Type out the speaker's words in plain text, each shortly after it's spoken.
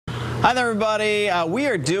Hi there, everybody. We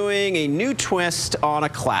are doing a new twist on a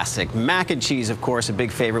classic. Mac and cheese, of course, a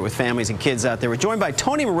big favorite with families and kids out there. We're joined by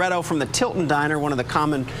Tony Moretto from the Tilton Diner, one of the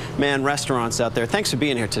common man restaurants out there. Thanks for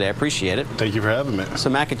being here today. I appreciate it. Thank you for having me. So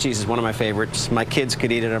mac and cheese is one of my favorites. My kids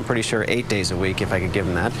could eat it, I'm pretty sure, 8 days a week if I could give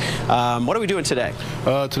them that. What are we doing today?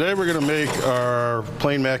 Today we're going to make our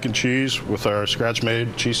plain mac and cheese with our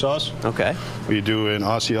scratch-made cheese sauce. Okay. We do an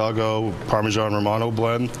Asiago Parmesan Romano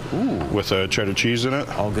blend with cheddar cheese in it.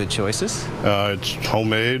 All good choices. It's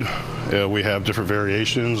homemade. We have different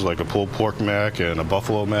variations like a pulled pork mac and a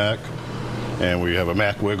buffalo mac. And we have a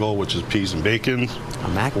mac wiggle, which is peas and bacon. A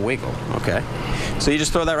mac wiggle, okay. So you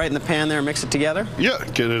just throw that right in the pan there and mix it together? Yeah,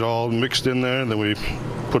 get it all mixed in there, and then we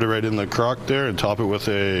put it right in the crock there and top it with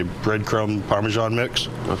a breadcrumb Parmesan mix.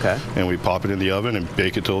 Okay. And we pop it in the oven and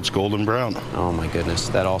bake it till it's golden brown. Oh my goodness,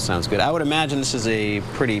 that all sounds good. I would imagine this is a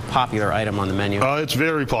pretty popular item on the menu. It's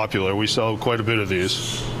very popular. We sell quite a bit of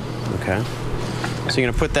these. Okay. So you're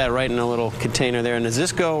going to put that right in a little container there. And does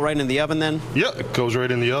this go right in the oven then? Yeah, it goes right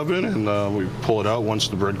in the oven, and we pull it out once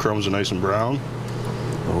the breadcrumbs are nice and brown.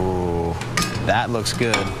 Oh, that looks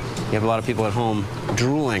good. You have a lot of people at home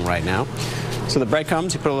drooling right now. So the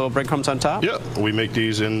breadcrumbs, you put a little breadcrumbs on top? Yeah, we make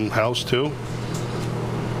these in-house too.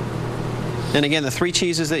 And again, the 3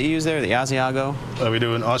 cheeses that you use there, the Asiago? We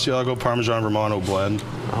do an Asiago Parmesan Romano blend.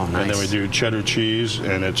 Oh, nice. And then we do cheddar cheese,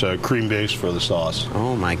 and it's a cream base for the sauce.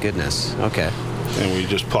 Oh, my goodness. Okay. And we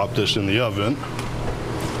just pop this in the oven.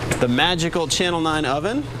 The magical Channel 9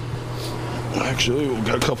 oven. Actually, we've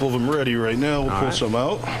got a couple of them ready right now. We'll pull some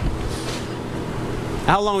out.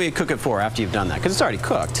 How long will you cook it for after you've done that? Because it's already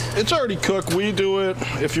cooked. It's already cooked. We do it,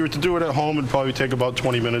 if you were to do it at home, it'd probably take about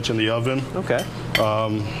 20 minutes in the oven. Okay.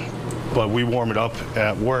 But we warm it up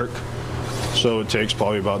at work, so it takes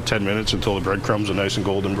probably about 10 minutes until the breadcrumbs are nice and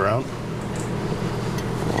golden brown.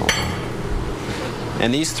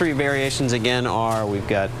 And these 3 variations again are, we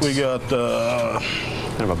got the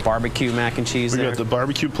kind of a barbecue mac and cheese there. We got the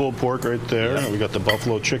barbecue pulled pork right there. Yep. We got the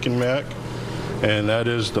buffalo chicken mac, and that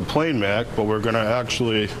is the plain mac, but we're going to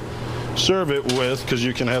actually serve it with, because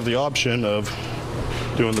you can have the option of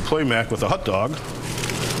doing the plain mac with a hot dog.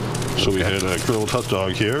 So we had a grilled hot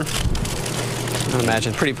dog here. I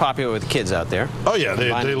imagine pretty popular with the kids out there. Oh yeah,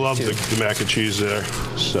 they love the mac and cheese there.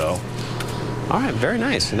 So. All right, very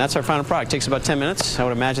nice. And that's our final product. Takes about 10 minutes. I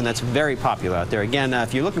would imagine that's very popular out there. Again,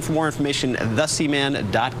 if you're looking for more information,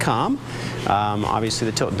 theseaman.com. Obviously,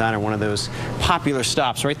 the Tilton Diner, one of those popular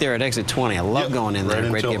stops right there at exit 20. I love going in there.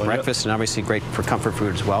 Great to get breakfast, and obviously great for comfort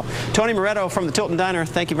food as well. Tony Moretto from the Tilton Diner,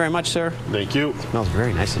 thank you very much, sir. Thank you. It smells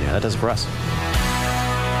very nice in here. That does it for us.